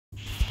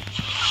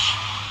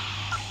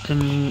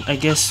And I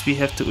guess we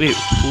have to wait.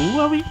 Who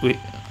are we? Wait,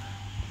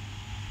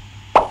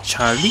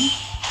 Charlie?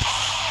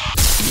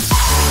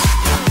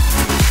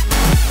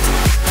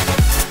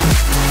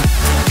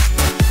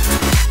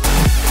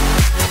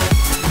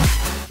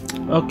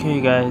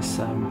 Okay guys,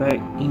 I'm back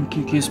in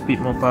QQ Speed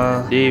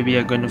Mobile. Today we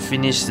are going to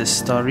finish the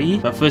story,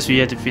 but first we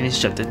have to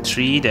finish chapter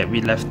 3 that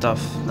we left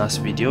off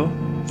last video.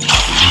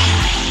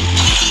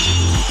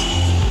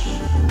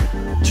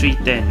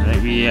 310,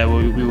 right?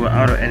 We were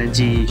out of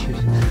energy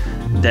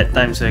that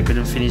time, so I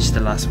couldn't finish the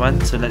last one.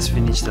 So let's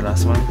finish the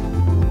last one,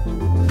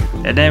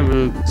 and then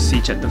we'll see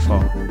chapter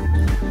 4.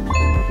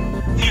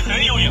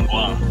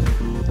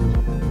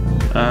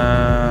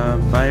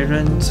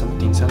 Byron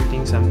something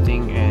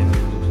and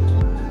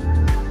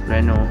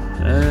Reno.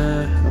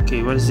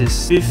 Okay, what is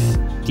this?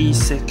 50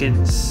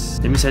 seconds.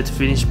 That means I have to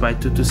finish by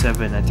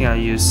 227. I think I'll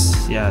use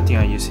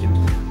him.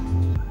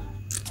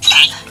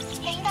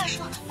 林大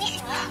叔，你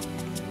醒了。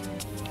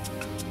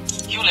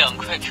用2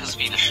块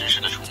QSB 的实施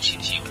了重新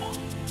激活，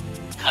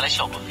看来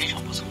效果非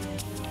常不错。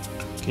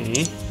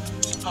Okay.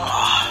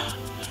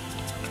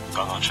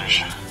 刚刚真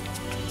是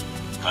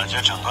感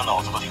觉整个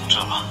脑子都停滞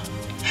了，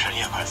人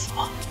也快死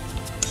了。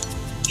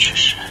确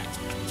实，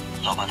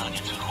老爸当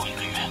年最后1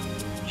个月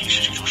也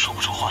是这种说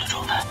不出话的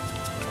状态，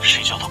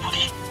睡觉都不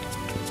地。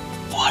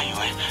我还以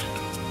为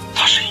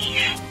他是抑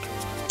郁。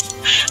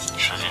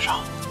实际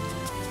上，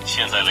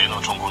现在雷诺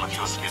重工的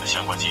QSB 的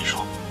相关技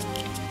术，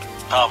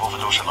大部分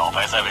都是老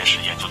白在位时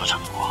研究的成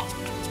果。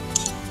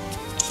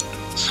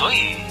所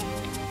以，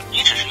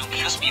你只是用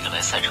QSB 的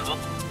来赛车？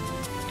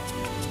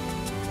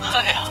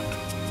哎呀，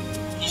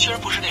你居然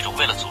不是那种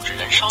为了组织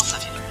燃烧自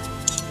己的人。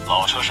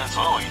老车身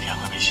总有一天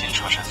会被新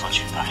车身所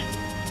取代。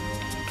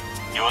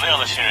有那样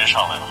的新人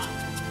上来了，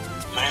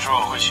没准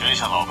我会学一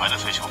下老白的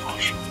推球方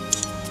式。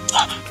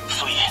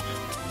所以，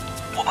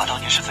我爸当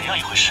年是怎样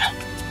一回事？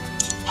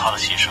他的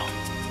牺牲，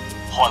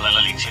换来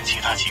了领先其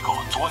他机构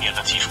多年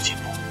的技术进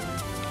步。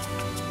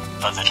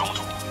但在中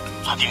途，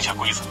他定下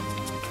规则，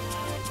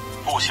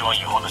不希望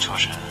以后的车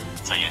神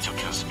再研究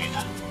QSB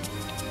的。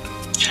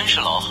真是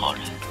老好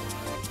人，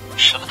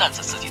什么担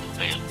子自己都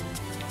背了，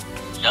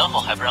然后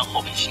还不让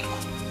后辈辛苦。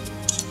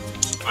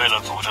为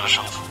了组织的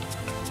生存，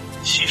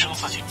牺牲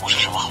自己不是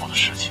什么好的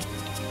事情，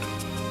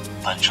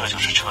但这就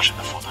是车神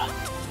的负担。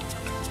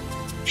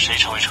谁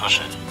成为车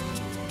神，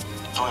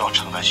都要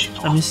承担许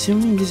多。I'm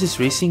assuming this is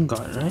Racing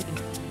God, right?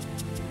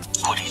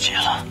 我理解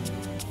了，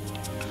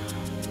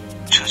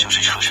这就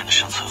是车神的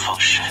生存方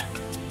式。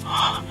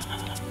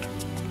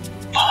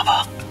爸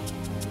爸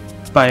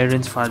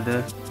Byron's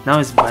father. Now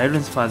it's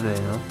Byron's father,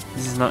 you know?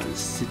 This is not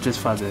Citra's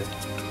father.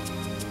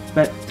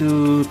 Back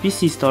to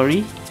PC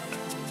story.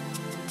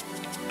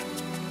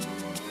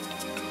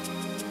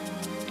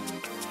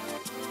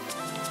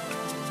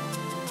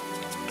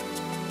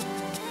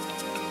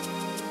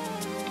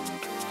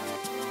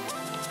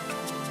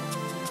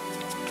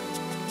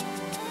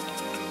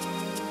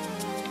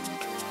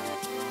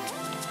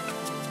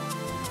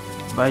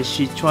 By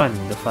Sichuan,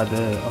 the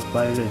father of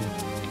Byron.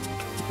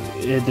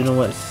 I don't know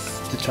what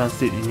to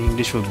translate in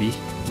English will be,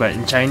 but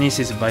in Chinese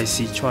it's by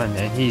Sichuan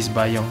and he is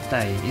by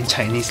Yongtai in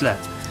Chinese lah.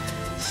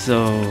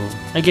 So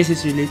I guess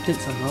it's related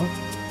somehow.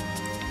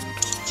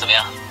 怎么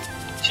样，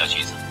小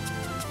橘子？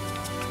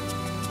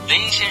雷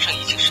音先生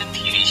已经身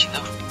体力行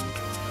的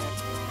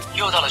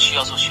又到了需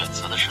要做选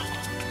择的时候了。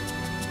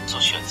做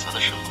选择的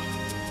时候了。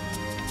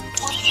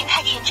我以前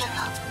太天真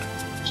了，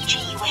一直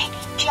以为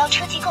只要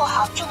车技够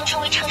好就能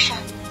成为车神。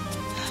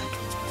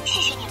谢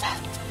谢你们，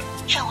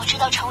让我知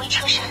道成为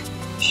车神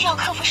需要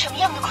克服什么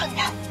样的困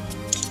难。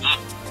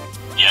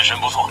眼神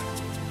不错，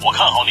我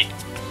看好你，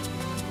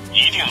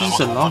一定能够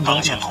突破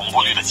当前同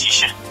步率的极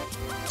限。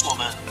我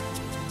们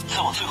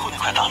再往最后那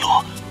块大路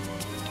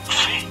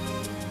飞。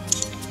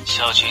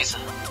小橘子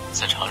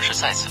在尝试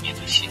再次面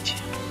对心结。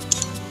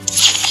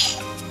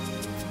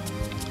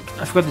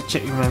I forgot to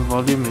check if my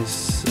volume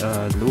is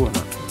low or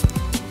not.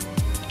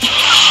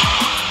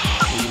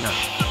 Maybe not.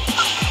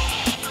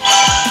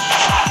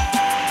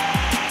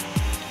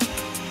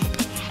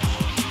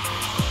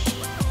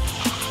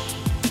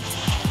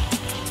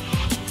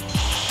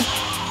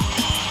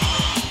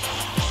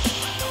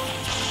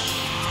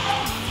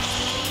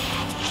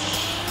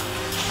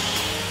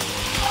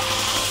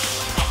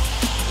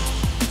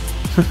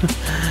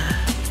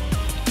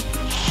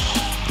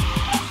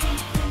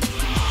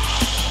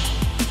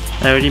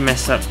 I already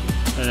messed up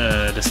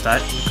the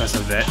start because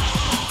of that,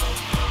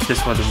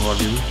 just for the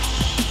volume.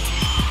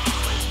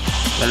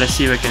 But let's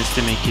see if I can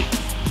still make it.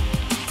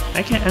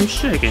 I'm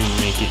sure I can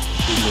make it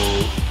too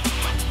low.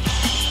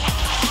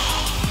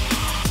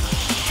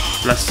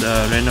 Plus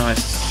Reno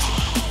has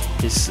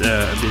his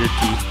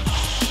ability.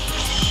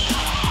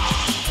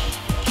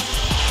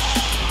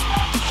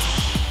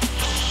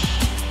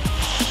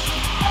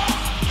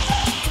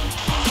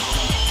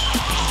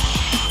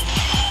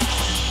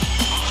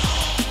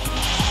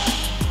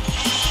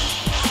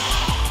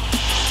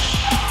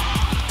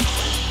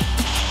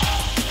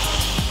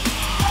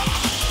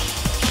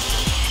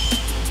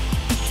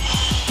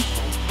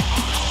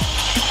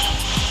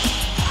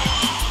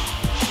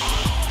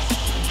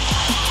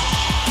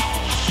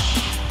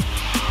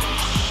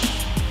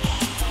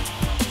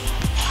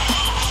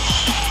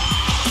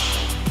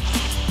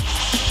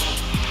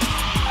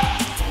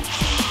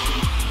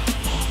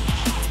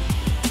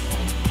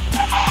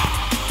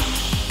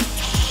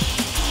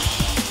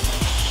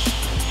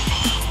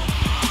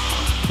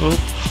 Oh.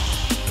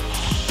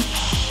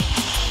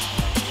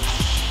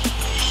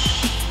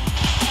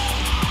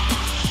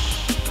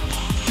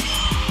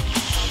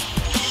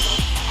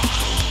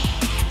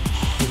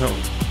 We got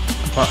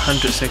about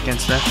 100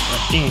 seconds left. I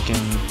think I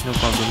can, no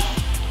problem.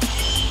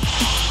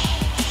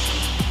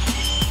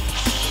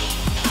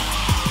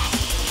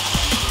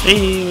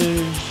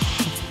 Hey!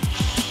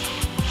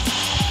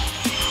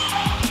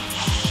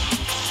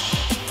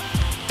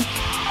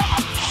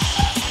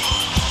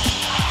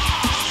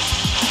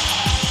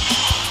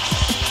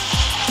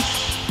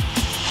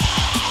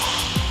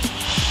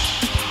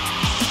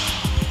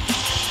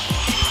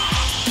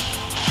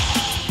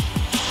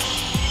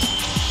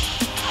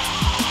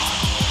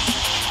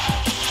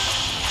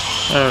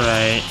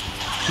 Alright,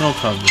 no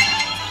problem.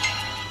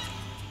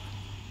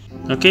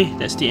 Okay,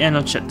 that's the end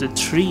of chapter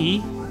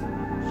 3.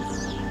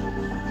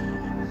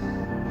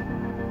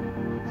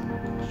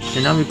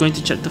 And now we're going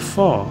to chapter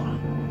 4.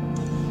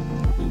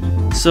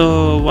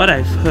 So what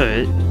I've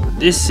heard,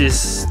 this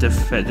is the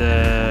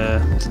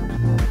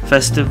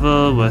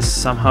festival was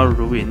somehow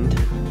ruined.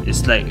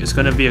 It's like it's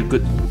gonna be a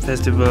good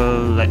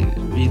festival, like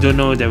we don't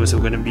know there was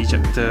gonna be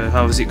chapter,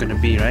 how is it gonna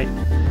be, right?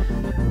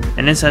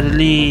 And then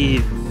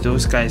suddenly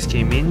those guys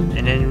came in,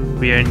 and then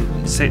we are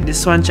in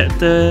this one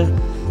chapter.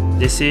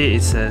 They say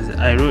it's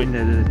I wrote in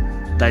the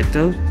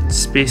title,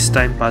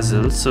 space-time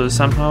puzzle. So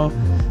somehow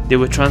they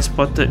were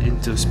transported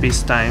into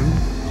space-time,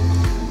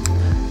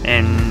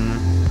 and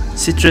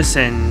Citrus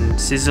and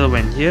Sizzle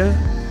went here,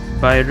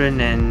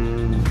 Byron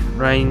and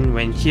Ryan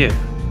went here.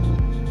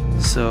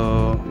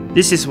 So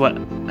this is what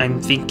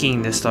I'm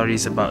thinking the story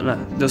is about lah.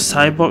 Those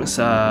cyborgs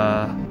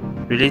are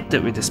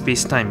related with the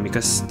space-time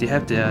because they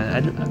have their,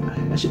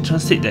 I should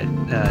translate that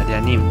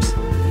their names,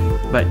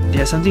 but they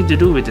have something to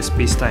do with the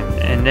space-time.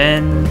 And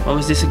then what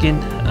was this again?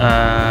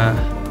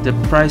 The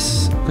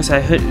prize, because I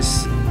heard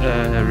it's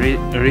a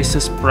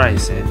racer's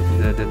prize,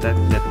 the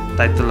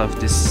title of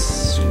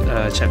this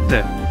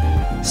chapter.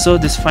 So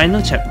this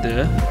final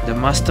chapter, the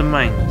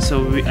mastermind.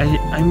 So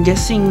I'm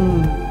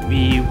guessing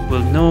we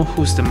will know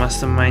who's the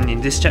mastermind in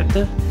this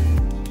chapter,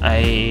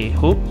 I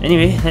hope.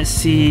 Anyway, let's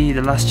see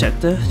the last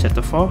chapter,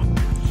 chapter 4.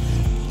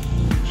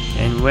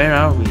 And where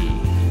are we?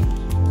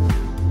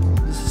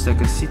 This is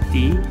like a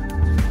city.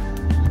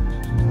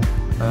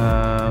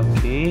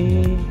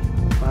 Okay,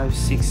 5,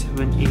 6,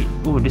 7, 8.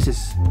 Oh, this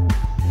is.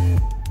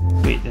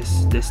 Wait,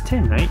 there's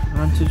 10, right?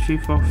 1, 2, 3,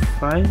 4,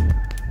 5,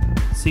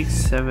 6,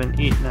 7,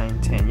 8,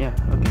 9, 10. Yeah.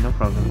 Okay, no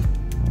problem.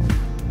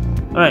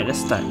 All right,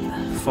 let's start.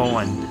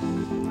 4-1.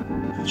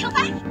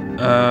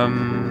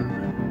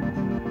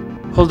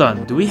 Hold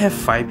on. Do we have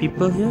 5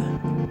 people here?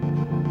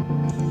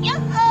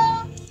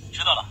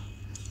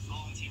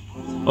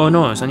 Oh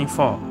no, it's only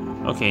 4.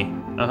 Okay.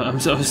 I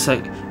was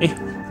like, hey,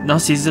 now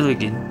Sizzle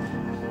again.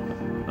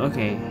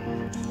 Okay.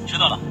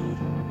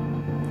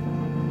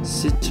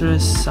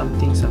 Citrus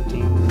something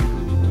something.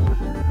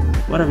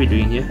 What are we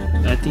doing here?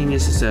 I think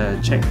this is a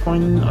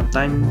checkpoint or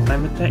time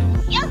attack.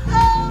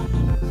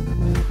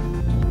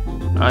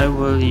 I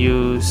will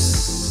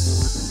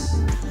use.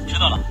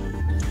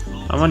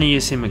 I want to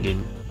use him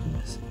again.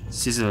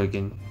 Sizzle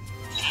again.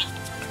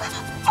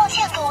 抱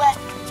歉各位，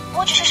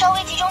我只是稍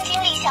微集中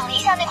精力想了一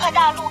下那块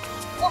大陆，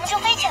我们就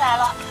飞起来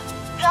了，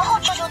然后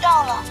这就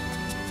到了。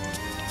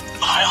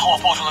还好我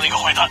抱住了那个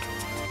坏蛋，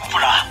不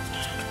然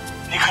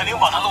你肯定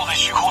把他漏在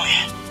虚空里。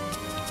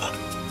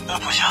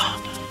不行，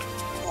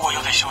我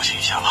又得休息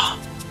一下了。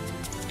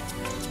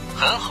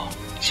很好，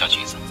小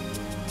橘子，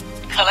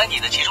看来你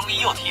的集中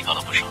力又提高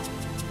了不少。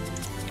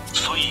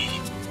所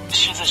以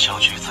现在小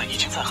橘子已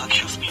经在和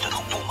Q Speed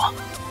同步吗？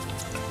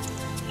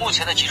目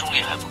前的集中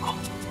力还不够，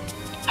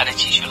还得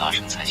继续拉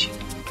伸才行。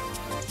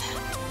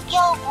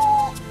要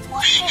不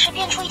我试试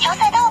变出一条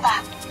赛道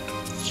吧。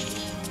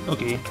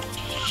Okay.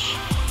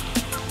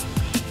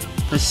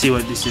 Let's see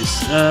what this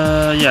is.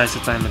 Yeah, it's a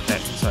time attack.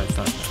 That's what I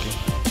thought. Okay.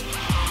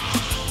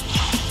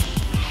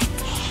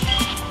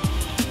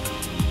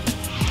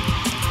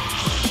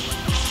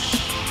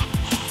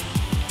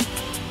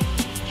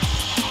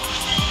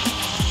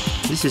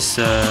 This is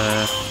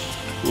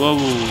whoa,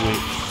 wait.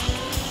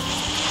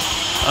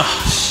 Ah,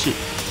 shit.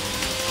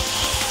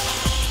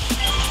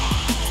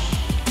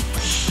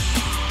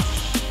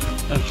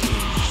 Okay.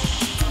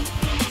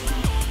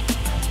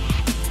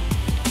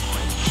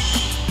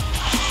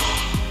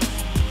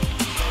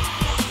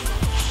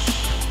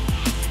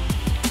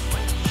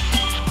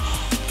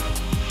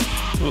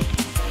 Oh.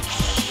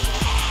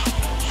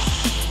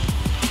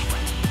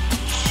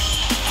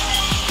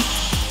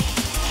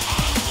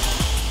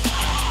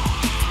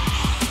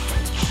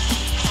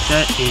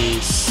 That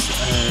is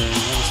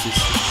what is this?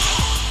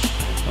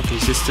 Okay,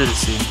 it's still the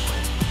same.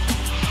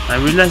 I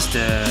realized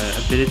the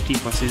ability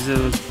for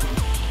Sizzle,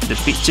 the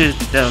picture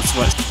tells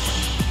what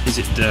is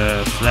it,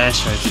 the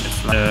flash or is it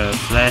the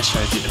flash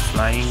or is it the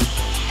flying,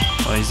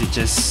 or is it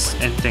just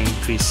enter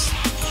increase?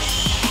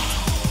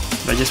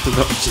 But I just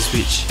forgot which is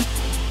which.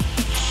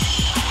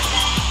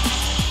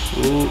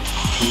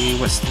 Okay,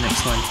 what's the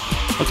next one?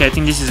 Okay, I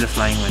think this is the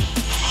flying one.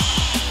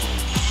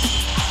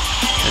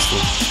 Let's go.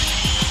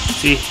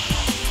 See?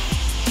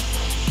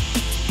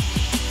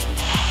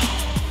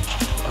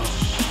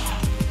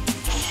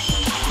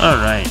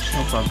 Alright,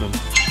 no problem.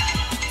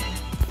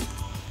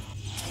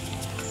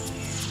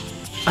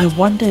 I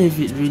wonder if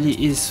it really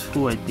is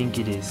who I think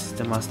it is,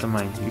 the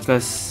mastermind,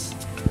 because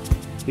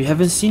we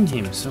haven't seen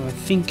him, so I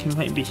think it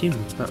might be him.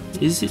 But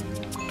is it?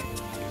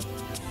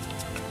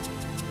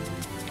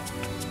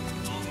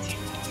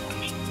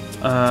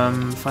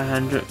 Um,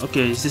 500.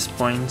 Okay, is this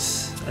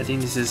points? I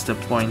think this is the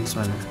points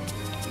one.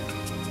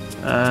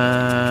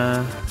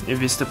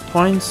 If it's the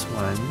points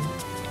one,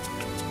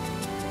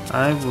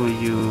 I will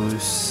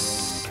use.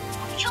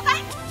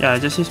 Yeah, I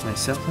just use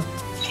myself.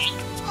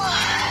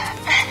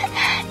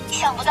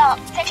 想不到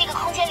在这个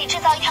空间里制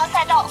造一条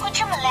赛道会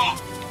这么累。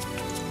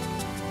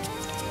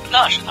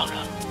那是当然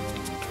了，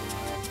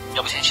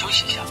要不先休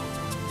息一下，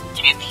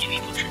以免体力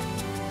不支。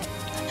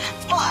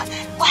不，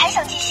我还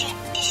想继续。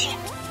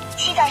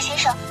西子尔先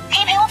生，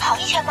可以陪我跑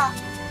一圈吗？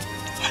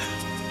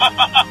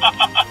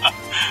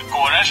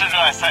果然是热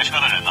爱赛车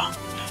的人呐，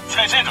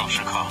在这种时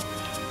刻，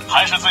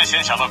还是最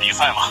先想到比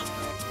赛嘛。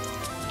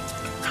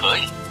可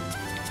以，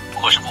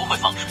我是不会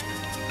放水的。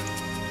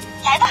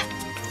来吧。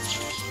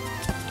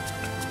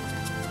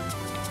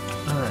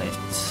Alright,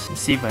 let's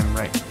see if I'm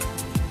right.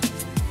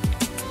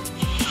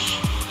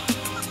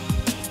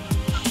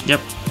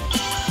 Yep,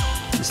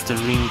 it's the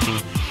ring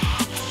thing.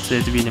 So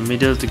you have to be in the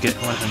middle to get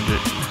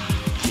 100.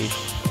 Okay.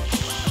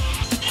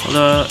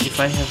 Although if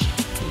I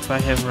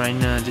have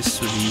Rainer, this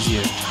would be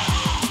easier.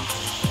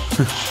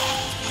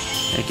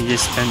 I can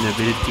just spam the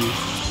ability.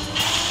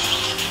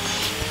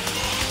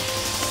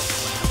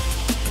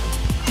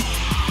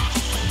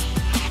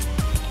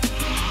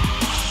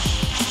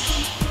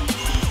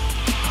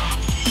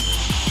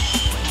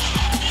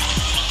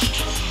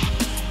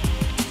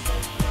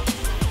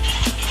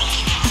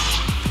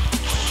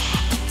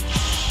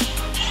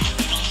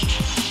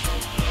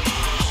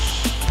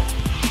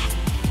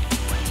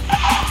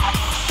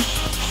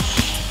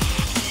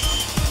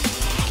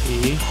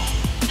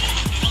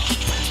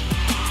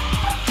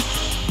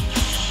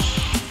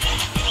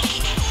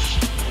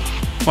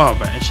 Wow,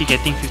 but actually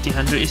getting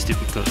 1500 is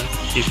difficult.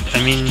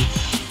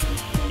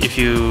 If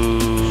you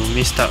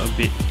missed out a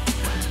bit,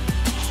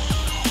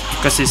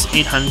 because it's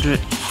 800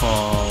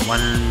 for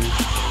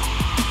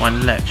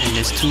one lap, and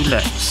there's 2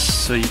 laps,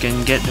 so you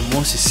can get the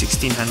most is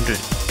 1600,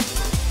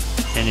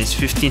 and it's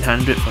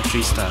 1500 for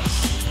 3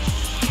 stars.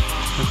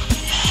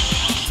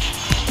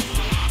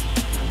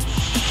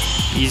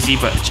 Easy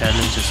but a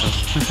challenge as well.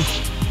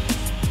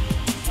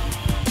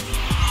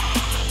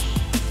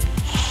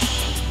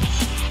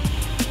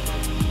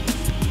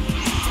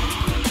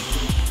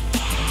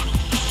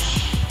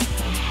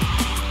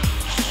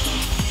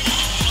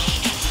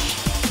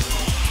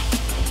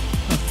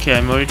 Okay,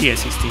 I'm already at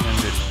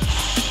 1600,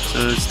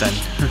 so it's done.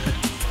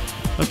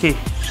 Okay.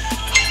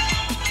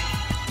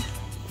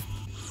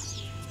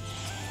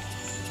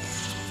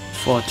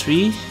 For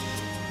 3.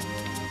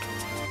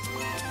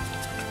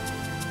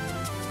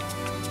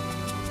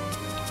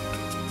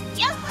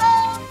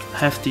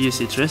 Have to use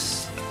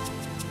citrus,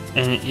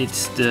 and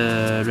it's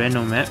the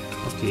Reno map.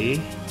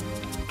 Okay.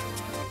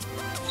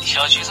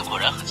 小橘子果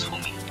然很聪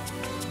明。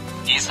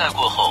比赛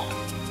过后，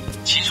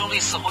集中力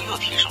似乎又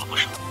提升了不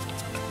少。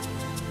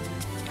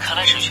看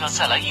来只需要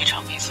再来一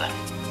场比赛，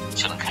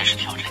就能开始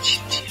挑战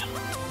秦级了。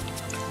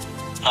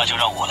那就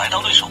让我来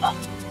当对手吧。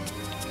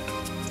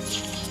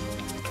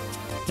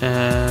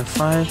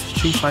5,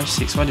 3, 5,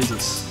 6. What is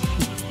this?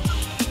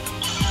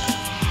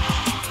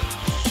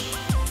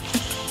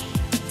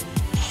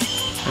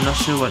 I'm not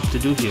sure what to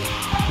do here.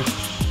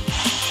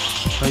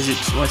 Why is it?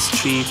 What's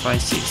 3, 5,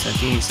 6? I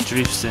think it's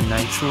drifts and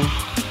nitro.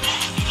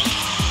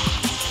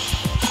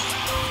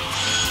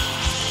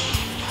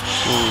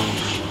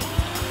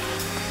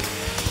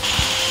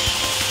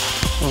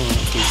 Oh,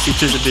 okay.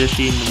 Citrus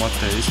ability in the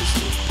water. This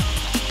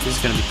is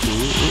gonna be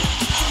cool.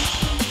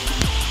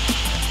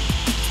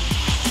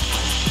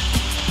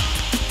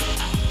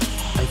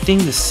 I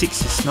think the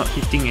 6 is not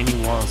hitting any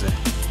walls.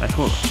 I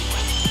hope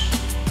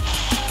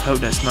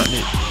that's not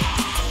it.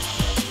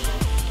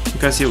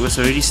 Because it was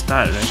already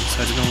started, right?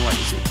 So I don't know what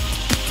is it.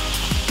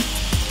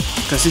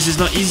 Because this is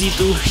not easy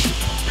to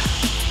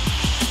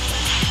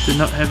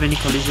not have any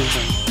collisions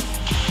on.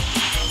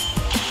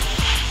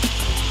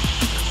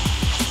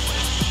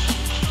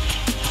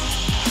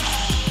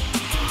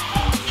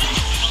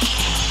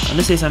 I'm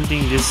gonna say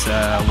something. This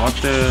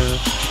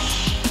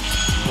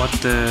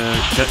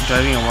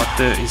driving on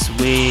water is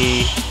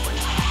way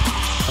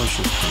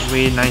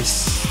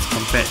nice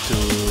compared to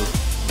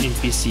in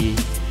PC.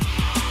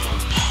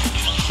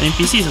 And in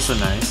PC is also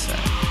nice.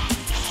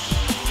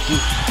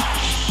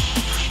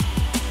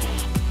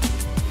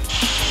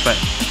 But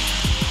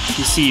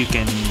PC you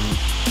can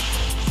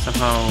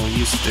somehow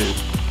use the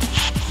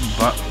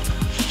bug.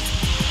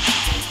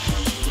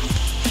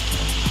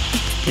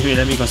 Anyway,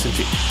 let me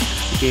concentrate.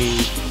 Okay,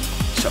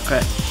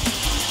 shortcut.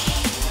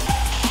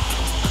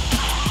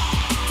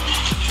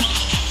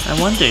 I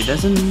wonder, it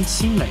doesn't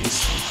seem like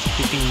it's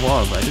hitting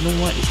wall, but I don't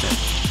know what is that.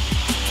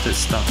 The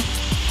stuff.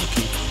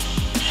 Okay.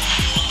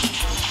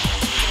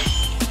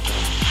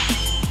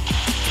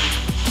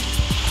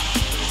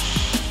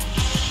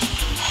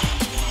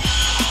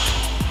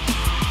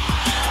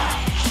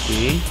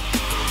 Okay.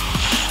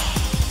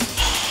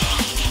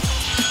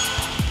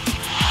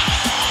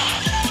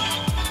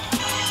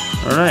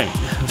 Alright.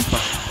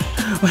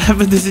 What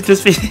happened to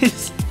Citrus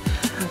face?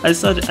 I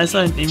saw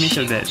an image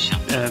of that.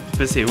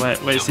 People say why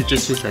is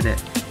Citrus face like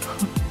that?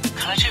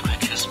 看来这款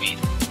Q Speed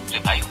对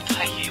白永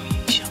泰也有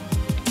影响。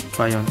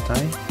白永泰?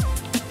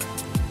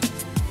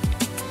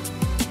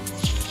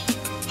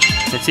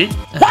 That's it?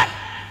 What?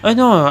 Oh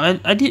no,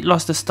 I did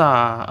lost the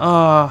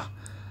star.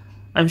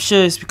 I'm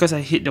sure it's because I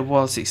hit the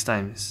wall 6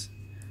 times.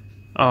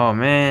 Oh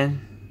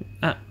man.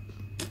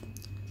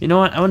 You know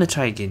what? I want to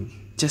try again.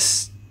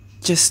 Just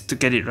to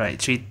get it right.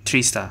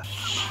 3 star.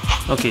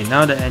 Okay,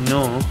 now that I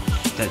know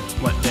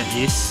what that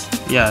is.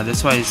 Yeah,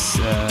 that's why it's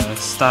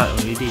start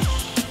already.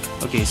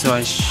 Okay, so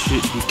I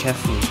should be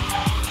careful.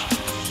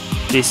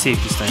 Play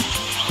safe this time.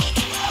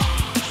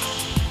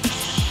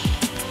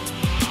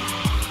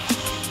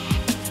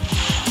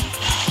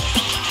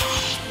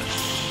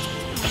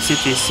 I say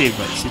play safe,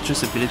 but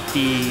Citrus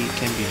ability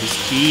can be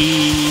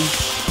risky.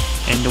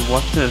 And the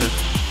water.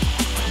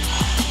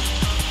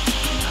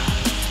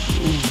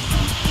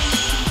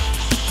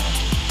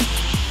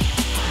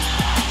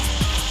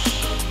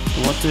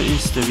 The water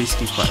is the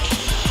risky part.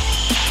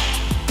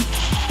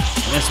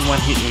 That's one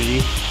hit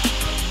already.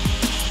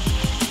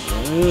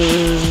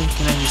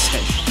 Can I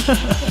mishatch?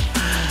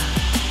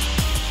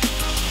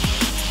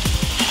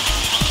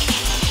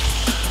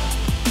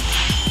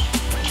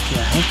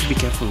 Yeah, I have to be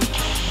careful.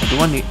 I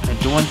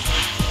don't want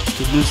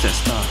to lose that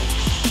star.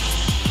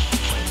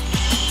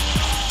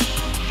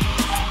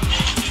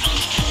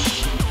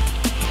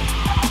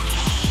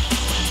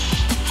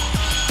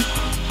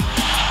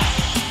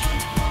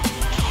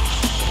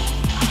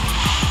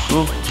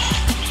 Oh,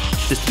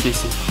 just to play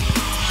safe.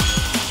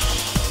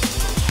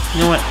 You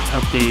know what?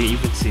 I'll play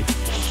even safe.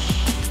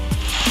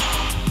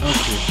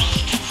 Okay.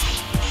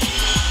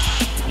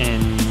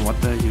 And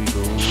water, here we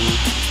go.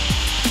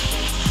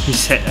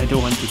 Reset, I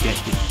don't want to get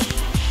it.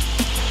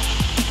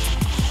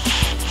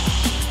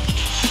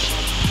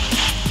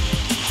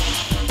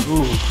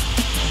 Ooh.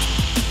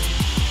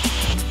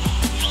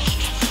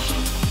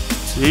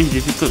 It's very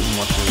difficult in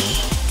water.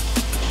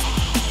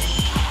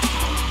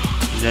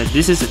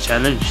 This is a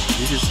challenge.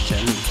 This is a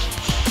challenge.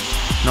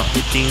 Not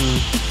hitting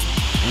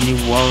any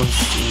walls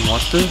in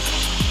water.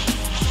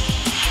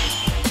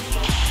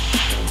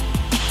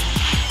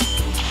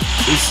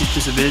 Is it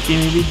disability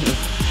maybe?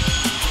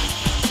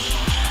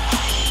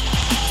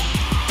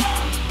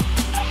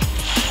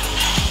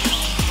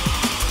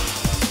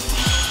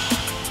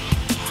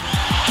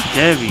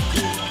 There we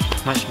go.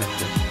 Much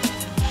better.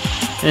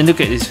 And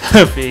look at this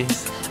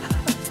face.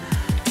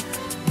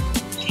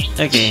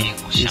 Okay,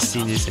 you've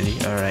seen this already.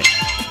 Alright.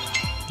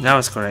 That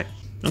was correct.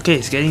 Okay,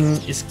 it's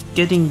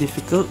getting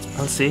difficult,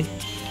 I'll say.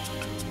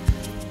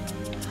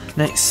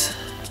 Next.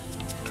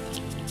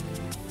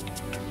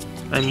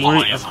 I'm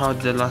worried of how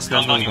the last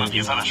level will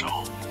be.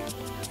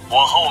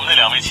 我和我们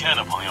那2位亲爱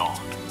的朋友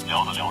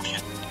聊了聊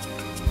天。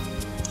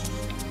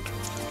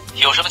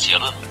有什么结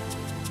论吗？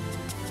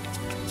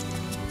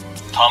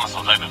他们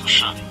所代表的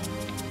势力，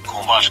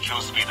恐怕是 Q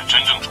Speed 的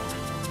真正主人。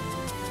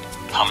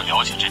他们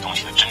了解这东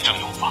西的真正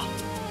用法。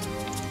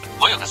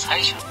我有个猜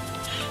想，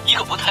一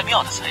个不太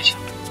妙的猜想。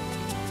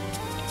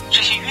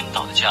这些晕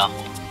倒的家伙，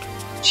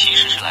其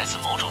实是来自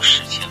某种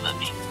史前文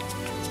明。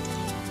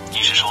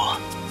你是说，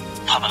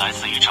他们来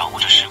自于掌握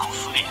着时空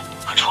撕裂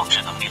和创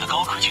制能力的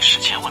高科技史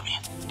前文明？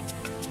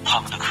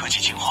他们的科技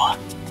进化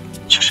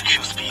就是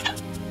Q Speed。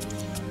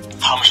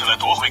他们是来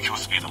夺回 Q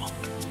Speed 吗？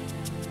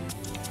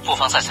不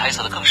妨再猜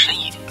测的更深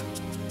一点，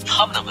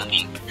他们的文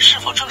明是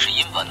否正是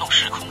因玩弄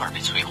时空而被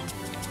摧毁？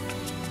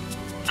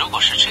如果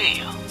是这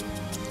样，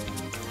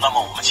那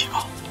么我们几个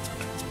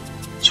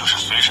就是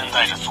随身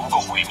带着足够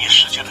毁灭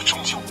世界的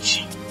终极武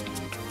器。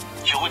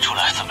有问出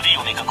来怎么利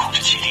用那根控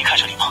制器离开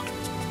这里吗？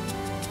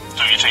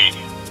对于这一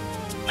点，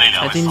那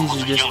2位似乎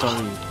最硬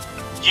了，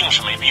硬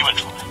是没逼问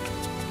出来。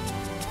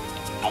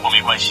不过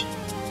没关系，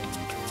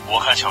我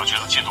看小橘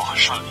子进度很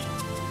顺利，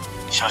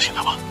相信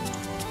他吧。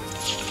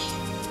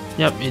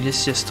Yep, it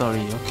is just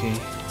story. Okay.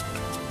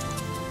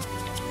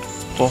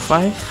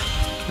 4-5.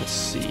 Let's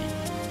see.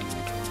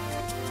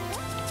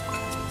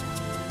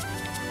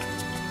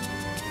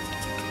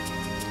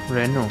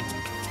 Reno.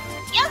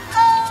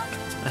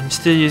 I'm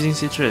still using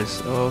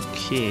Citrus.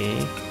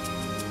 Okay.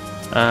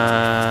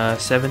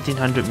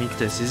 1700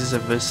 meters. This is a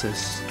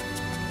versus.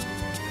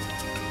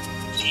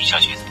 小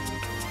橘子，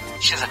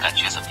现在感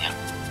觉怎么样？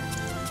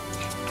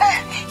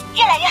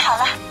越来越好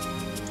了。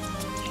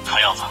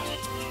看样子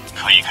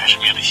可以开始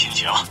面对心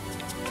结了。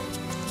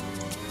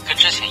跟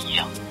之前一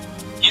样，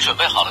你准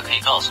备好了可以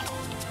告诉我，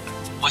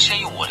我先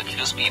用我的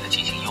Q Speed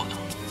进行诱导。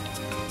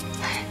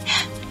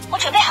我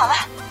准备好了。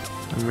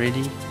I'm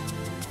ready.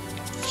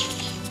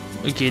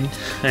 Again,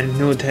 I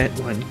know that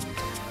one.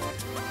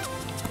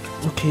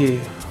 Okay,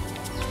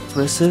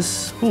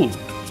 versus who?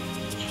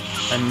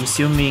 I'm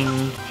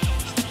assuming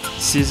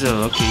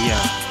Sizzle. Okay,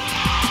 yeah.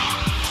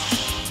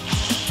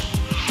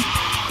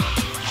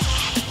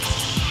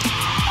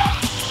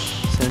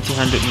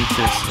 $1,700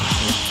 meters.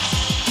 Okay.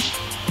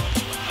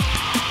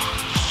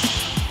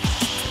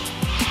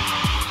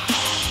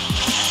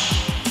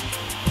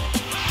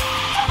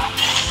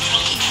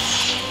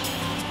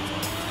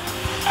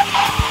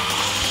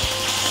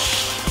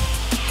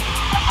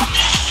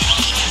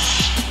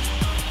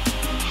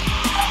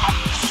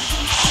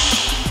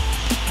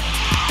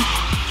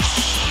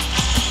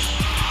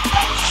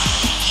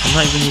 I'm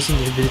not even using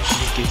the ability.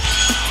 Okay.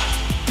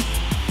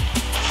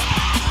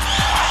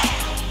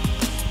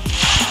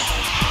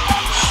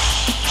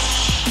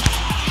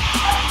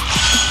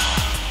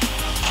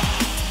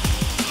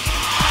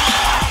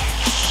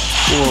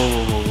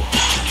 Whoa.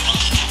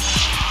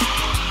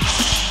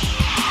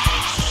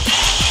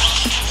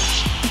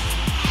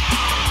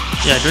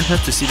 Yeah, I don't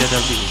have to see the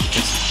W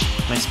because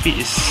my speed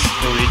is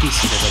already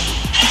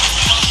CW.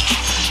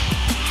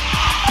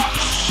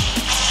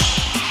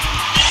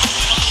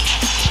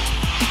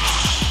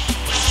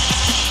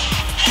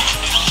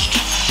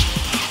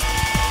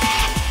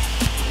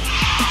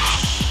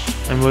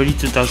 I'm already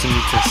 2000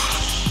 meters.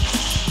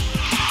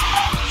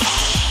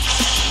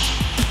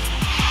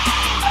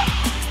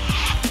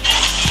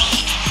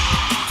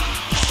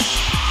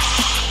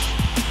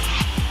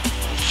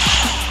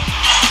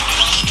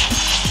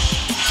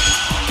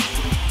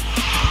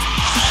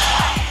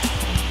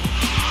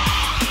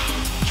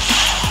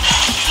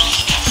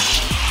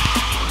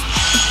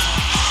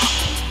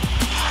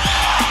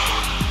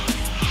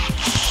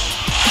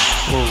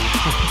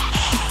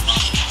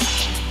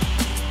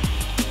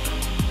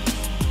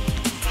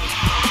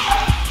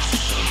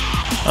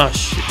 Oh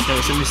shit, that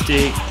was a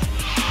mistake.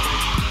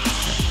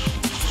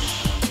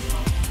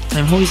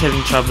 I'm always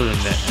having trouble in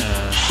that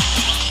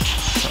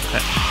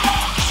shortcut.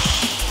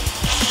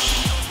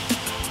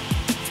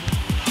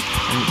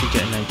 I need to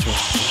get a nitro.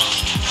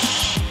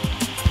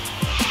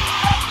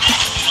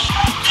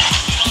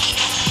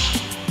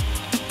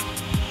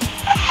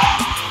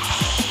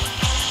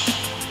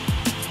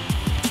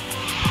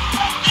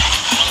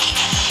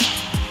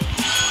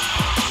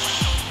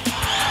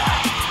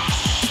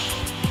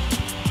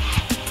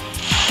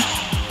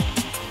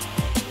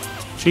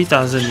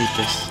 $3,000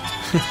 meters.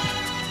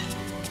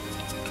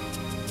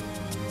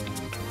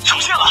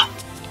 出现了。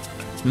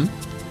嗯？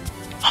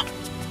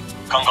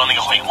刚刚那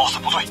个幻影貌似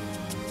不对。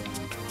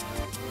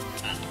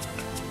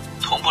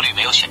同步率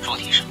没有显著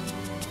提升，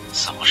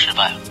似乎失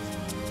败了。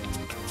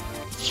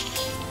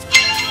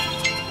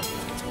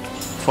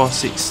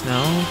4-6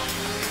 now,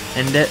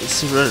 and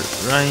that's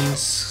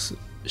Ryan's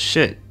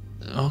shirt.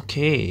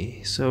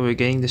 Okay, so we're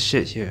getting the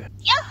shirt here.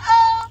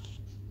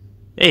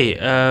 Hey,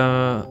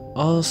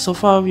 so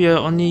far we are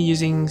only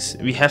using,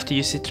 we have to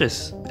use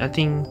citrus. I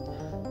think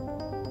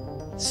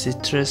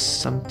citrus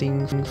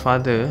something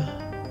father.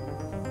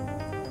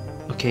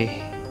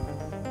 Okay.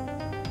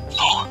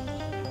 哦，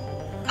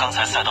刚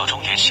才赛道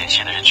终点显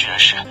现的人居然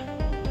是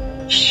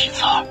西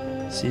子儿。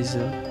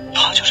Caesar.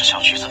 他就是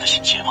小橘子的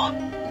信节吗？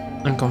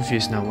 I'm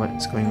confused now.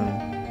 What's going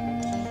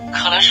on?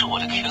 看来是我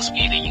的 Q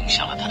speed 影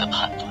响了他的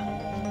判断。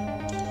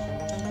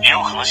也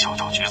有可能小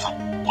橘子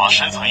把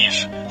深层意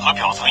识和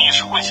表层意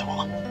识混淆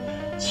了，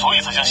所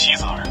以才将西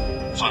子儿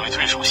作为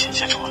对手显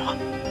现出来了。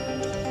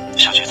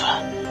小橘子，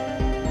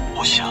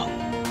我想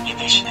你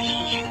内心的阴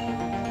影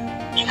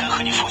应该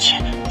和你父亲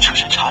车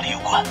神查理有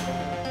关。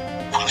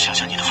不如想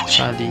想你的父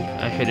亲。 Charlie.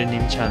 I heard the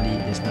name Charlie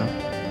just now.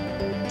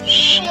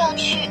 是要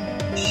去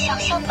想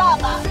象爸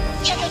爸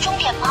站在终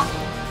点吗？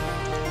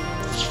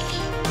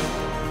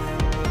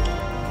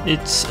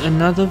 It's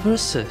another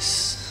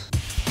versus.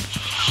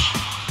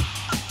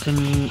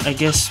 And I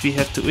guess we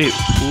have to wait.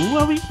 Who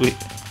are we? Wait.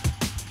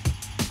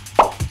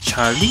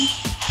 Charlie?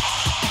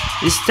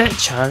 Is that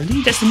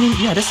Charlie? That's the name.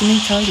 Yeah, that's the name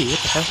Charlie.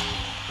 What the hell?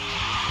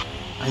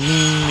 I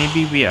mean,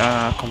 maybe we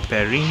are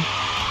comparing.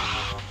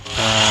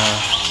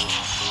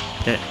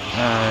 That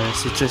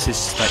Citrus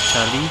is like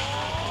Charlie.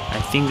 I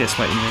think that's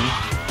what it meant.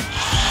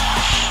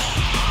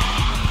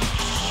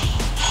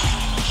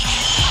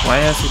 Why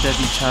else would that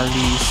be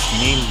Charlie's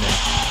name then?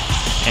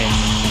 And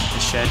the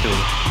shadow.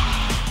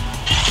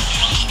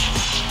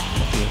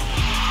 Okay.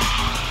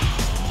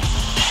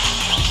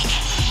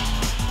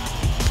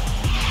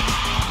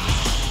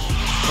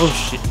 Oh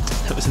shit,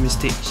 that was a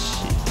mistake.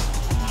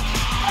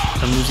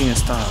 Shit. I'm losing a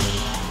star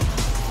already.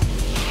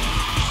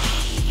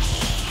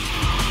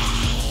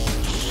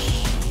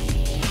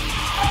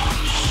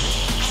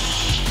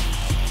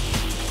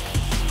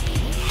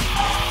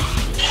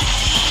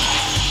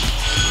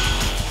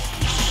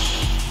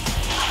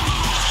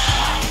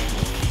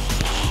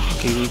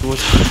 Okay, we go.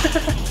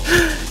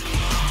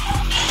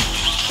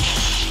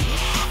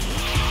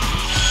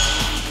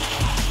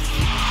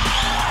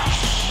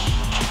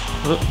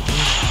 Oh.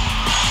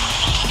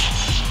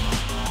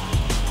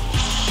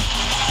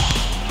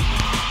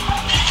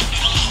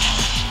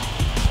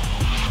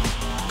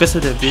 Because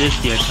of the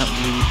ability, I can't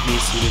really play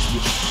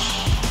seriously.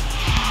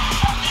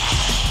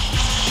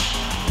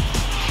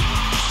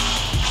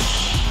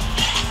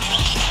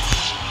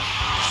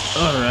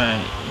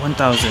 Alright,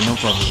 1000, no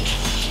problem.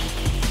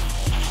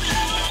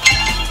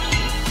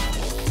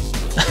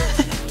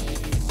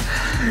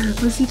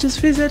 Was he just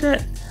freeze at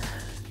that?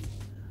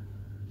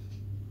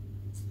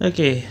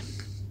 Okay,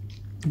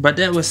 but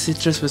that was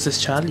Citrus versus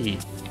Charlie,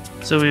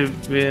 so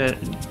we're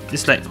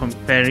it's like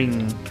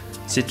comparing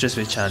Citrus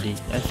with Charlie.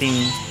 I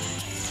think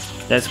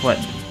that's what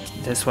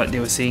they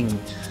were saying,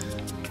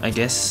 I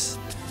guess.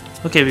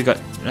 Okay, we got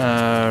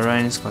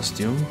Ryan's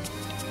costume.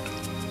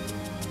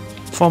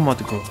 4 more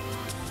to go.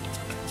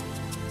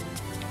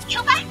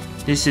 出发！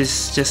 This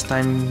is just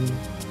time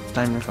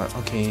record.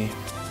 Okay.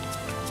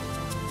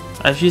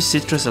 I've used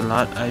citrus a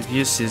lot. I've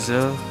used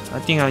scissor. I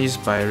think I'll use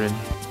Byron.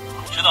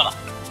 知道了。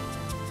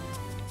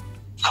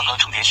刚刚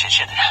终点显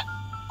现的人，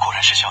果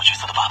然是小橘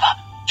子的爸爸，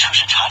车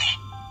神查理。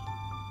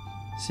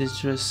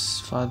Citrus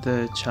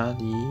father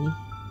Charlie.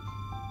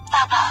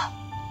 爸爸，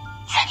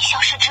在你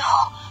消失之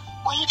后，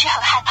我一直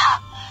很害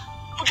怕，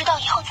不知道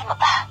以后怎么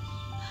办。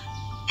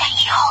但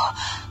以后，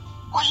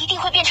我一定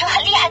会变成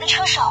很厉害的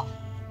车手。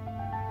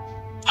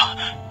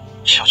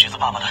小橘子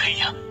爸爸的黑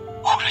影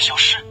忽然消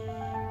失。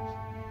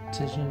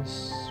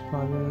Citrus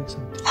father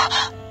something.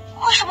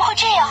 为什么会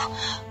这样？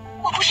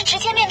我不是直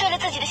接面对了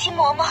自己的心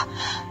魔吗？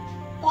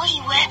我以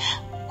为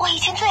我以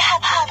前最害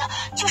怕的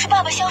就是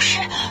爸爸消失，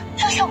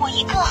扔下我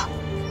一个。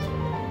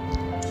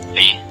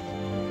李，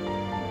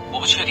我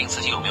不确定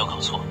自己有没有搞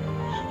错，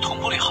同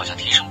步率好像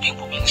提升并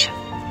不明显。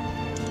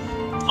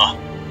啊，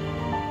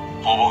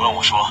波波跟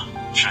我说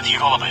只提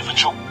高了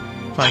5%，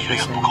但远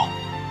远不够。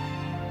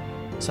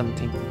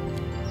Something.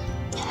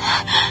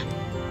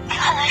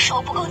 看来是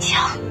我不够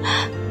强，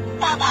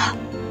爸爸，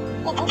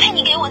我不配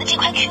你给我的这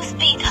块 Q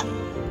Speed。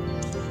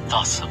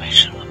到此为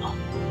止了吗？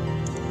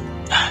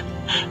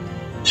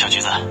小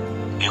橘子，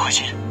别灰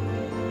心，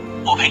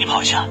我陪你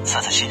跑一下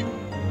散散心，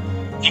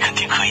你肯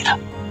定可以的。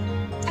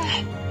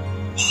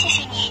谢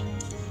谢你。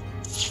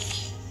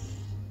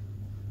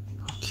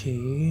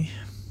Okay.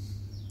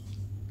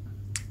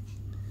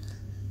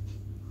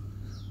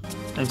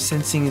 I'm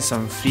sensing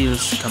some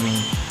feels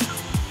coming,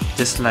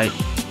 just like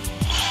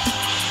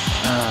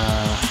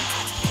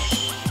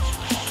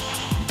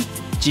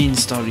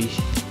Jean's story.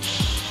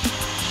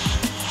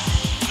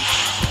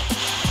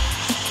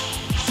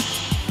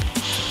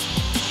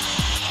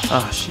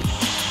 Ah, shit.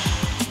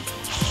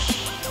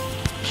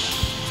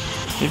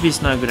 Maybe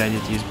it's not a good idea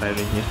to use Byron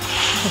here.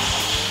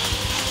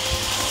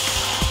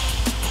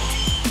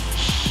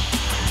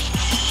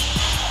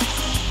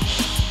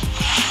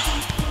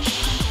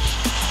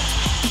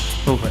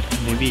 Oh, but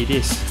maybe it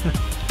is.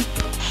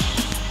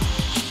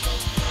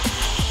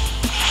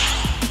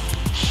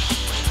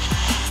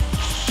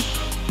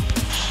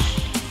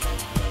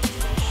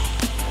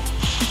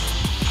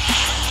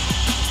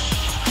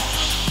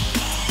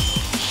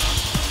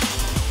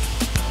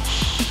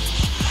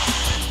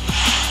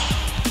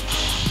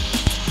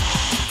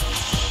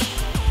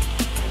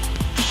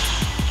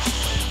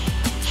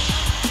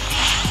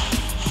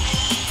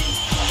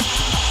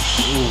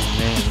 Oh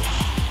man.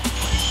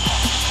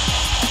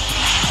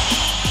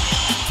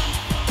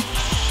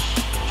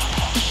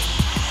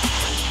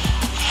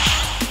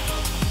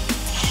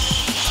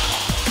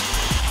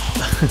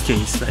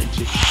 Okay, slight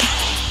drift.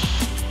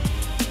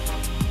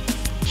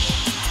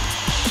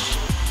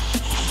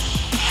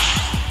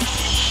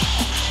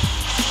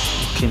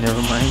 Okay,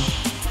 never mind.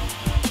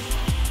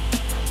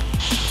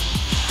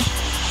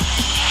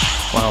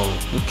 Wow,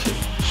 okay.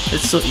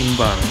 It's so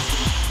imba, man.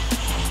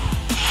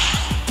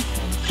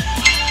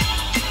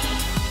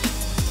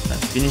 I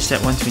finished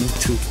at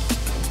 122.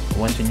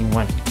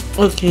 121.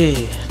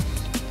 Okay.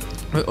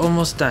 We're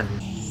almost done.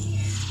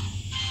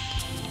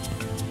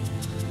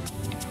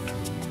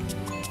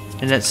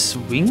 And that's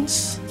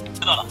wings?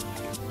 知道了。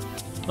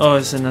 Oh,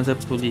 it's another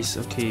police.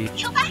 Okay.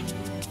 出发！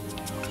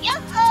哟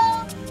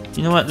吼！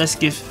 You know what? Let's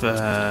give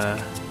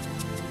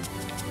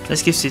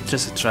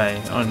Citrus a try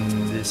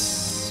on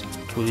this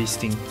police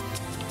thing.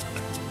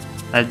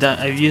 I've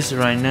used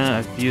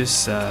Reiner, I've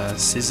used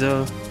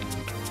Scissor.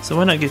 So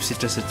why not give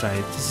Citrus a try?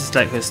 This is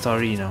like her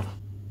story now.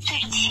 对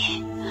不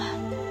起，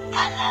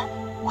看来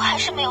我还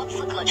是没有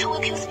资格成为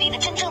Q Speed 的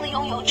真正的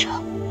拥有者。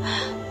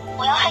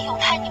我要和永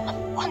泰你们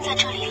困在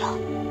这里了。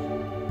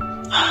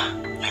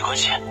没关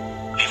系，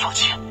别放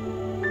弃。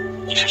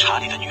你是查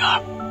理的女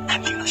儿，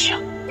肯定能行。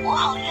我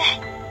好累，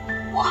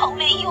我好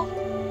没用。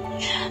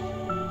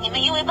你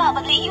们因为爸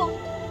爸利用，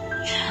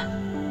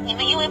你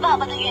们因为爸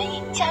爸的原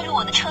因加入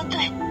我的车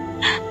队，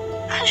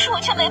可是我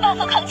却没办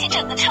法扛起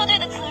整个车队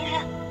的责任。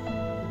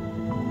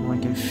I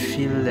can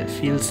feel that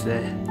feels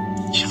there.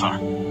 棋子儿，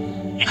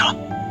你看，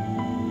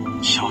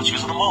小橘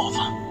子的帽子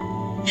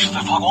是在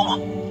发光吗？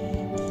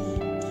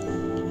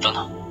等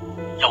等，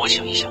让我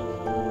想一想。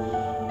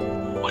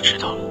我知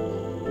道了，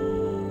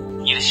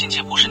你的心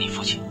结不是你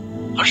父亲，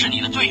而是你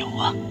的队友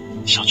啊，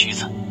小橘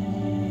子。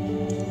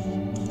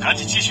赶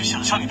紧继续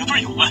想象你的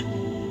队友们，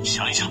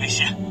想一想那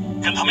些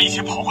跟他们一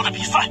起跑过的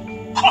比赛，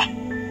快！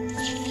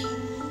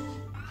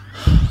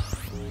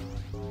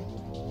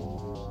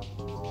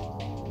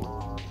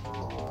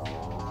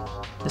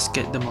 Let's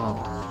get them all.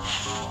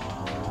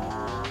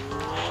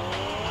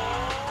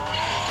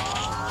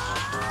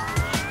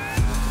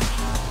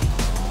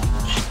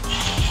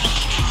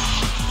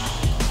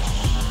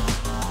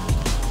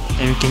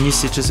 And we can use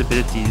Citrus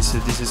abilities, so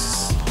this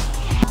is...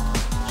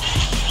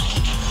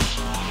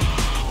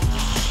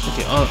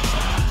 Okay, all...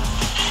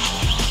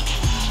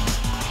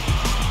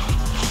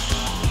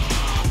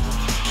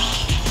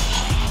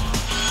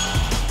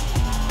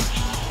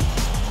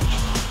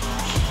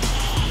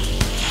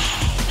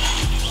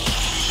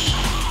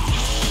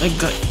 I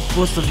got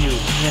both of you,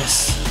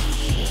 yes.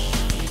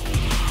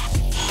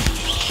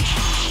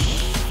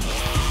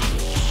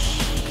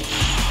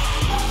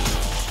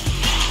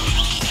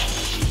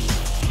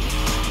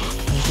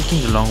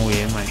 walking the long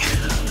way, am I?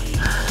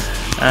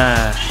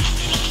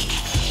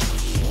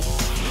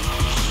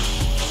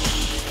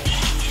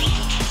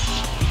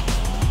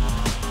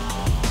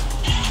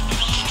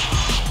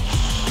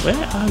 Where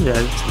are the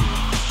other two?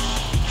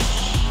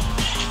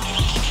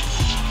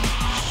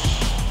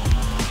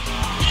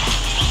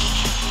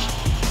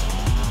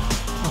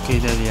 Okay,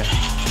 there they are.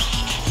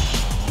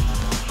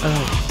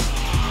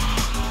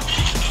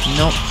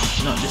 Nope,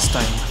 not this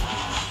time.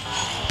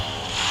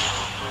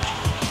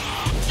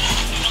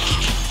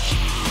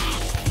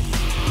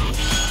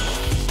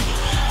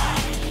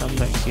 Come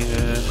back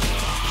here.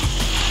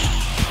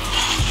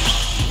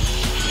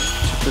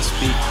 Super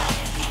speed.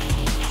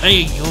 There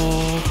you go.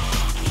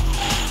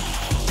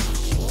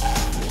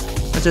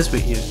 I'll just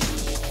wait here.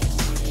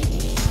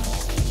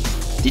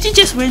 Did he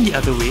just went the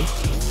other way?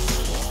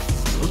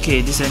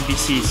 Okay, this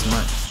NPC is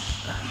smart.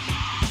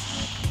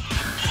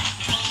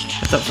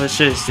 I thought for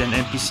sure it's an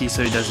NPC,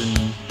 so it doesn't.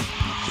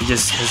 It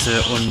just has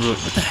her own road.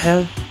 What the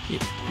hell?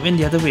 It went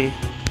the other way.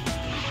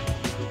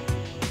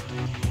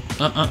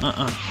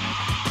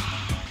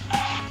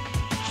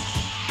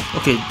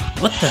 Okay,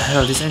 what the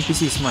hell? This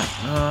NPC is smart.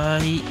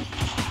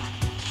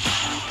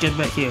 Get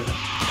back here.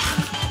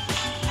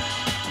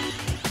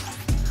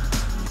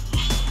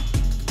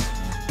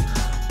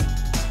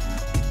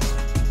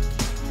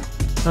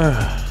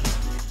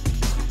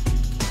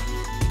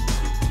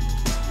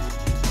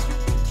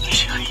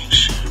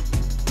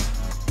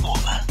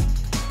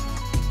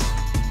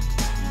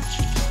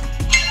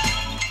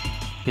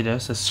 Okay,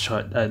 there's a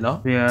short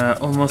dialogue. We are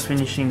almost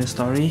finishing the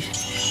story.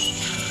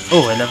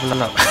 Oh, I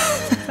leveled up.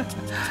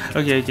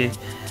 okay.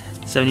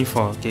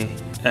 74, okay.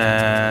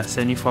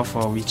 74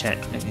 for WeChat.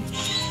 Okay.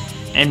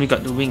 And we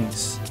got the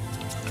wings.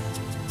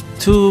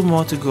 2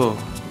 more to go.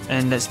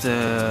 And that's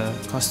the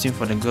costume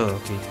for the girl,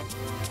 okay.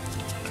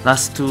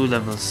 Last 2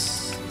 levels.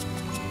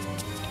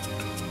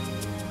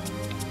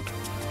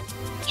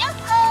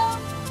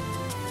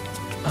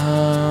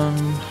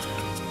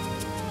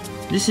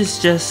 This is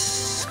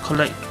just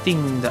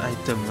collecting the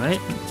item, right?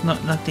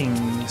 Nothing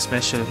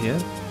special here.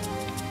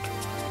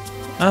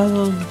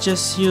 I'll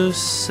just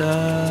use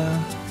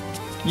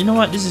you know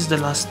what, this is the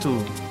last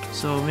 2,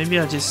 so maybe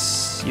I'll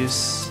just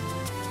use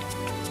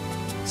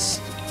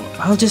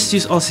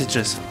all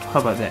citrus. How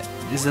about that?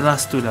 This is the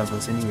last 2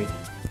 levels anyway.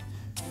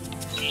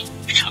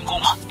 成功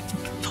了，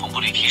同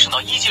步率提升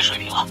到1阶水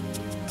平了，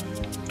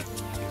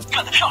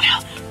干得漂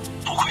亮，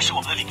不愧是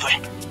我们的领队。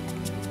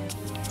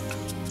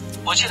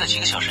我记得几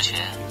个小时前，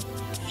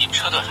你们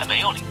车队还没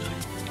有领队，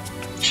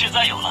现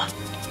在有了。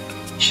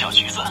小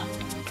橘子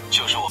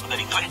就是我们的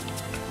领队。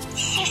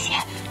谢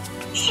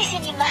谢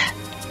你们。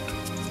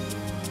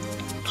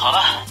好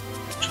了，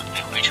准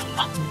备回城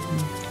吧。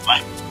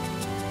来，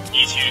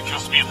一起与 Q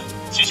Speed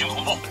进行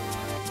同步。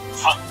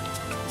3、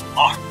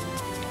2、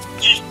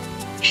1。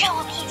让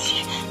我们一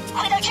起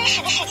回到真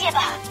实的世界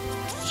吧。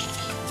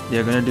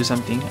They're gonna do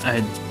something.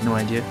 I had no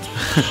idea.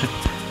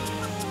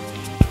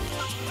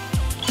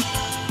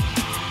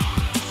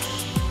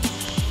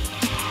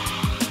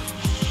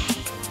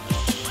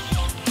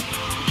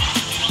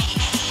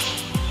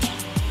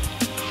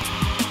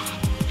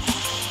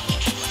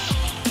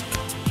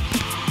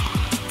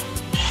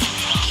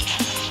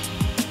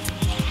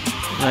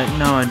 Right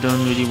now I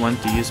don't really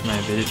want to use my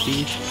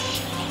ability.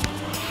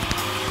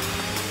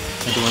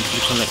 I don't want to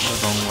collect the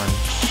wrong one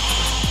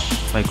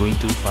by going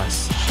too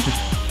fast.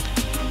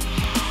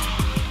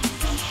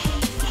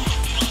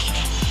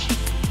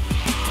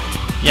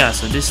 Yeah,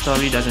 so this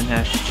story doesn't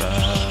have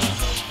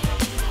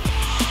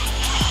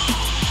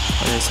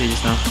how did I say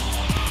this now?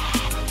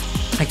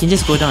 I can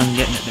just go down and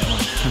get that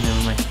one.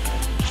 Never mind.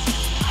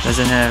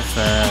 Doesn't have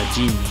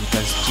Jean,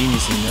 because Jean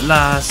is in the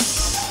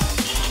last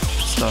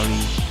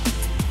story.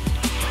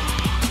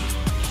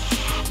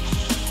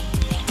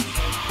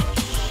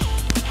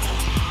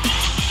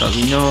 But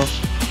we know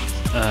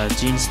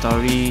Jean's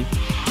story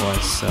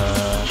was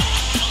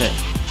that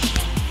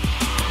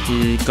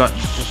he got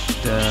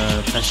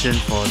the passion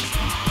for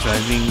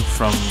driving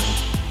from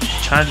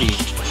Charlie,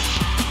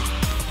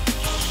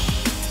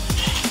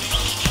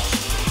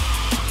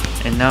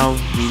 and now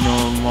we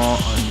know more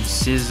on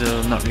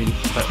Sizzle. Not really,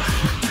 but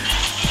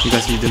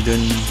because we don't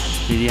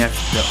really have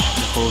the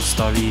whole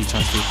story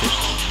translated.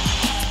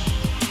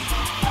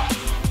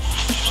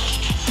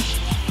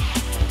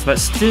 But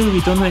still,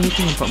 we don't know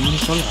anything about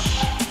Municola.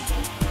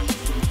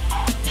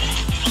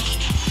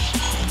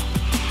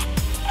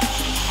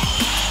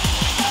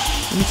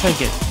 Let me try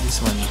get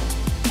this one.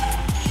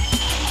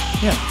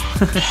 Yeah.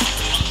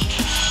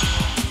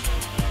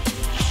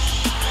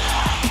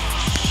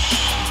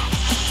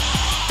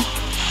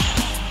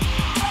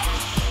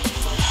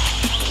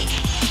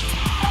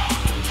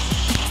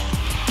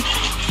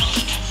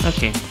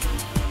 Okay.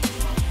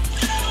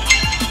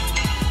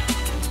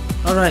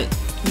 Alright.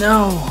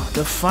 Now,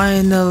 the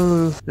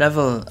final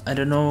level. I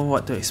don't know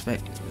what to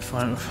expect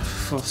for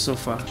so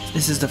far.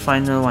 This is the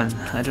final one.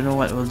 I don't know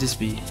what will this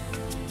be.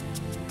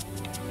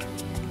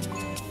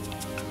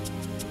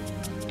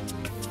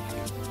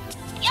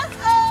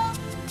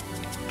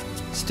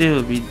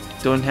 Still, we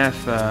don't have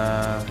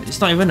it's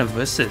not even a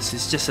versus,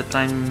 it's just a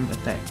time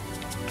attack.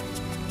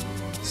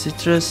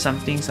 Citrus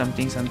something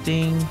something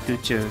something,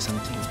 future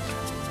something.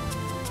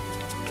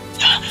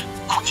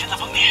 空间在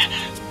崩裂，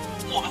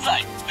我们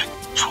在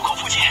出口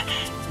附近。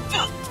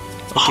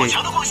Okay,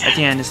 I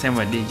think I understand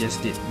what they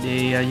just did.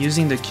 They are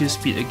using the Q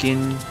speed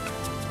again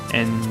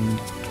and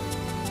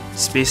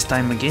space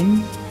time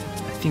again.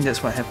 I think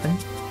that's what happened.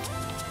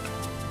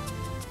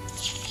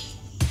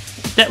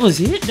 That was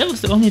it? That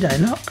was the only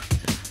dialogue?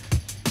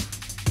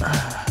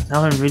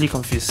 Now I'm really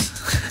confused.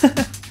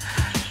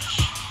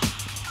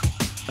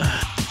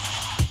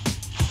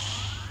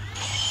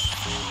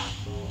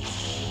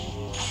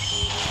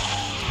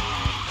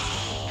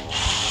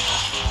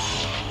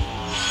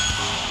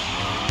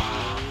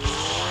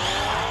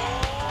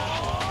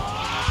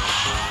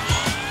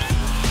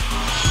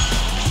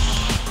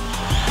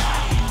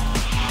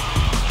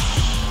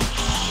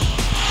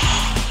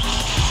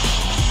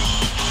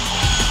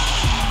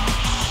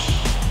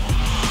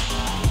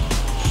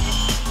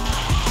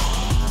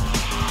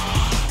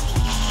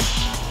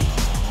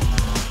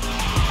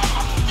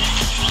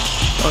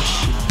 Oh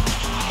shit.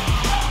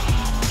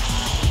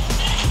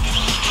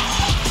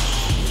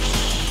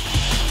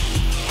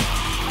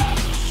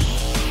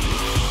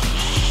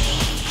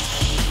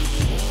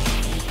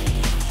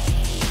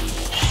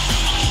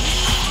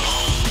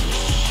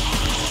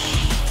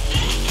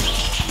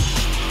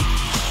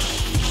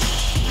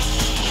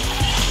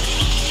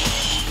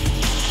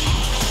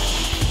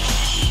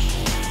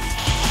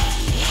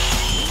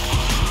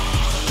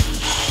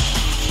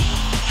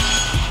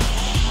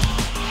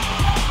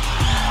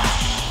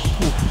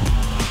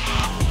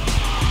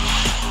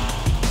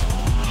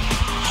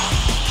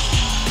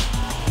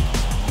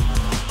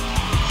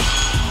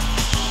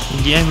 In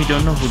the end, we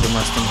don't know who the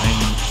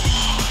mastermind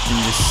in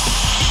this.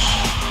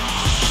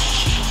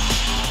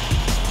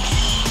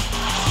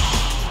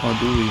 Or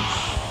do we?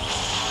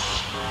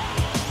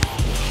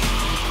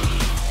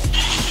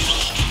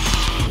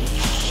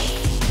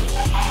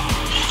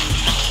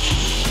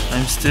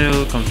 I'm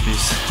still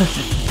confused.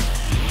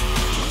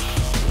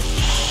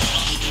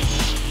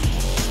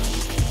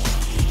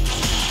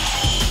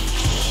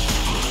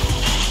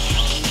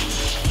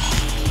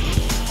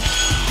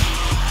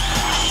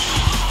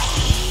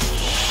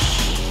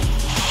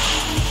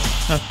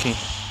 Okay.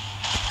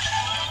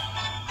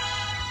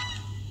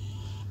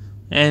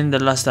 And the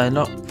last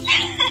dialogue.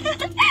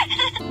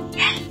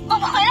 我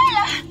们回来了。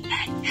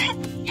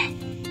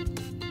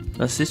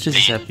The sister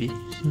is happy.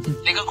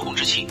 那个控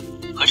制器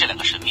和这两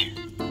个神秘人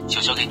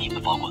就交给你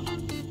们保管了，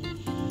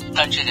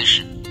但这件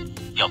事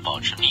要保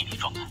持秘密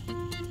状态。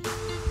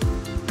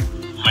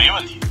没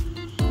问题，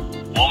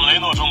我们雷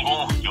诺重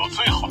工有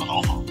最好的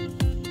牢房，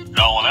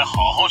让我来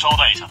好好招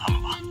待一下他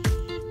们吧。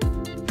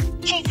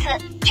这次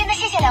真的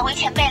谢谢两位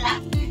前辈了，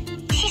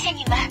谢谢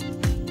你们。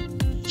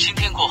今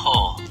天过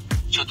后，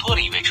就多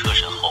了一位车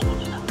神候补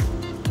的呢，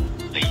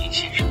雷音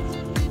先生。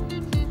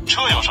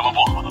这有什么不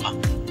好的呢？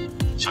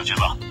小橘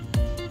子，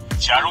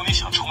假如你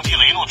想冲击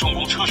雷诺重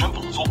工车神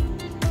宝座，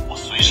我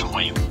随时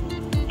欢迎。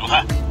永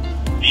泰，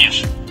你也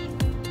是。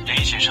雷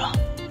音先生，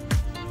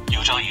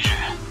有朝一日，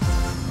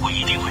我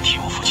一定会替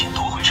我父亲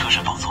夺回车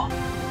神宝座。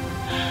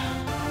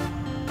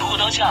不过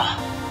当下，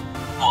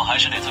我还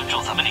是得尊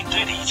重咱们领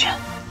队的意见。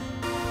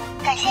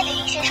感谢雷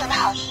音先生的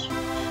好意，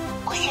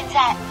我现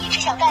在也只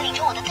想带领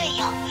着我的队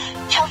友，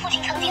朝父亲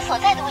曾经所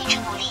在的位置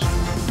努力。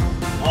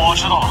我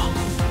知道了，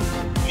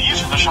你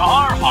指的是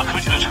阿尔法科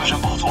技的车神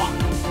宝座。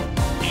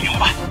明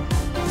白。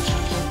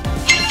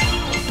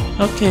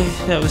Okay,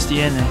 that was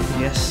the end,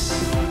 I guess.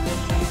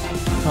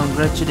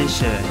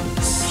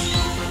 Congratulations.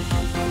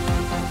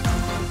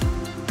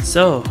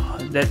 So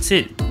that's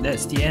it.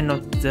 That's the end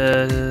of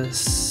the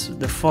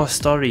fourth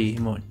story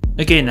mode.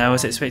 Again, I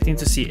was expecting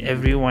to see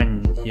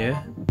everyone here.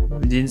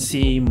 We didn't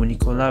see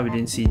Municola, we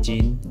didn't see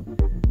Jean.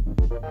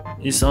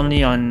 It's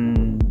only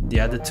on the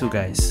other two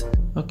guys.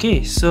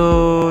 Okay,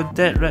 so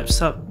that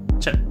wraps up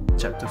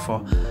chapter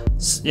 4.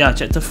 Yeah,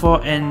 chapter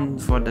 4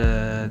 and for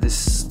this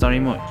story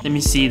mode. Let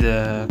me see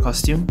the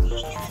costume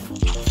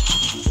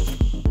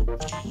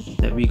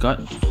that we got.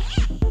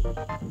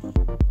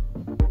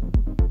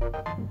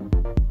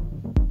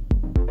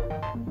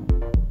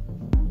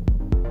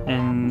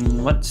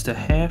 And what's the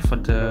hair for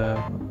the...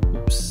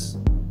 Oops.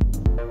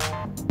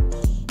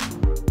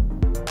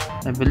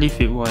 I believe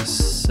it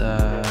was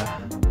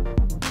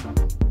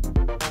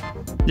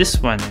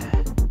this one.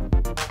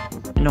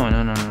 No.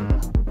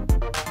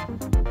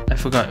 I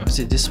forgot. Was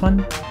it this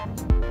one?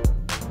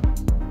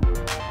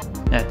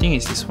 Yeah, I think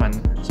it's this one.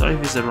 Sorry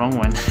if it's the wrong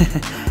one.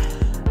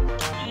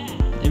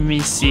 Let me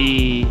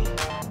see.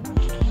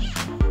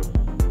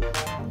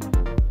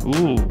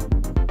 Ooh.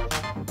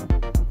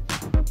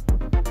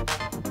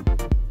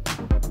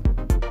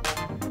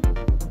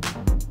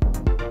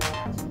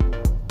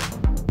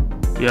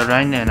 We are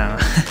right there now.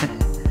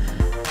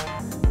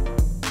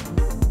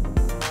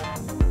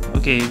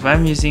 Okay, if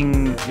I'm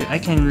using, I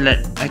can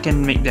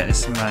make that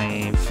as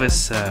my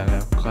first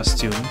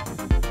costume.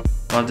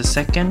 While the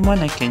second one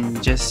I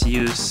can just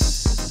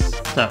use.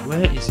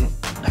 Where is it?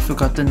 I've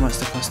forgotten what's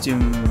the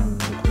costume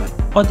look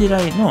like. Or did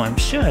I? No, I'm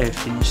sure I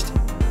finished it.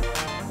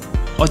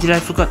 Or did I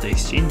forgot to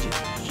exchange it?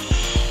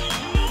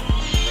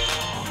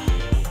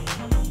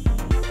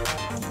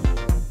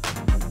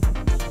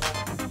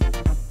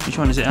 Which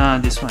one is it? Ah,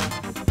 this one.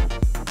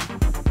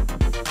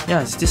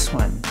 Yeah, it's this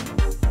one.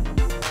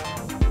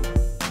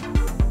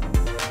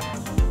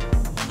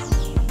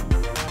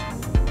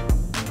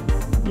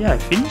 Yeah, I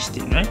finished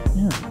it, right?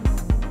 Yeah.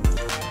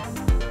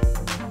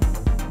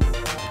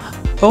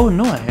 Oh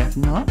no, I have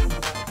not.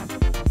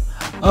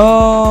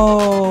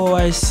 Oh,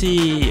 I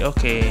see.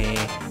 Okay.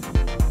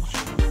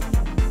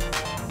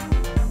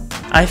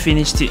 I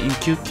finished it in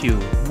QQ,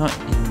 not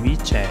in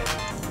WeChat.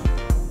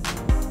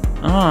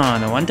 Ah,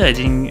 no wonder I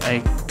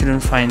couldn't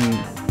find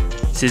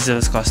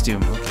Scissor's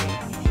costume. Okay.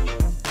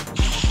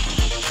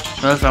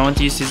 Well, if I want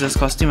to use Scissor's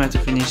costume, I have to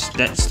finish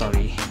that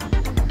story.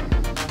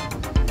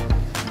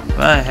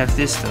 Well, I have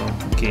this though.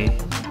 Okay.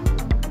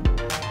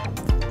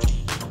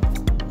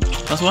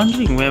 I was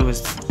wondering where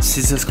was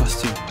Scissor's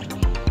costume.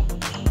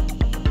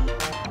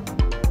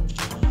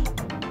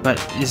 But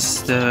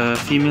is the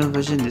female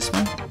version this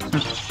one?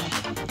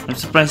 I'm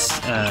surprised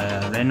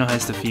Reno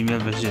has the female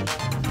version.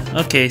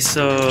 Okay,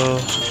 so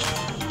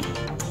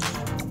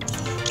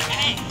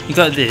you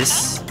got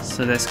this,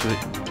 so that's good.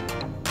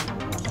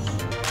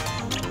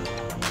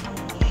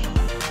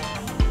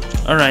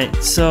 Alright,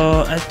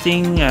 so I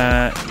think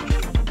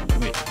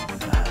wait,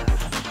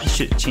 I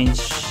should change.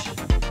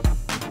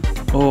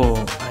 Oh,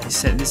 I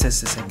set this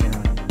as the second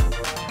one.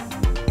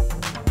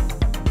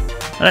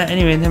 Alright,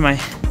 anyway, never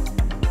mind.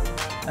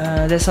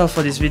 That's all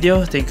for this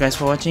video. Thank you guys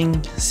for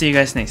watching. See you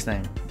guys next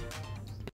time.